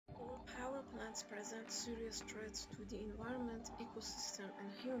plants present serious threats to the environment, ecosystem,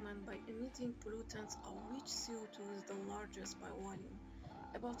 and human by emitting pollutants, of which CO2 is the largest by volume.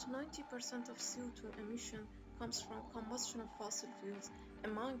 About 90% of CO2 emission comes from combustion of fossil fuels,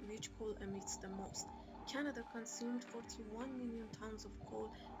 among which coal emits the most. Canada consumed 41 million tons of coal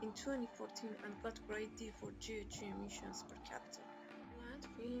in 2014 and got grade D for GHG emissions per capita.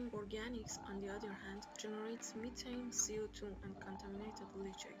 Landfilling organics, on the other hand, generates methane, CO2, and contaminated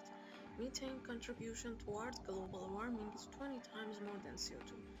leachate. Methane contribution towards global warming is 20 times more than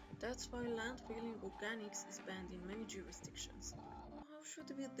CO2. That's why landfilling organics is banned in many jurisdictions. So how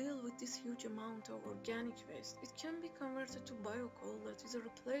should we deal with this huge amount of organic waste? It can be converted to biocoal, that is a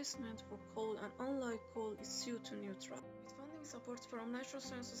replacement for coal, and unlike coal, is CO2 neutral. With funding support from Natural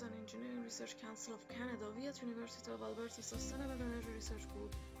Sciences and Engineering Research Council of Canada, we at University of Alberta Sustainable Energy Research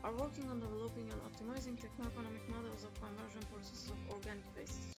Group are working on developing and optimizing techno-economic models of conversion processes of organic wastes.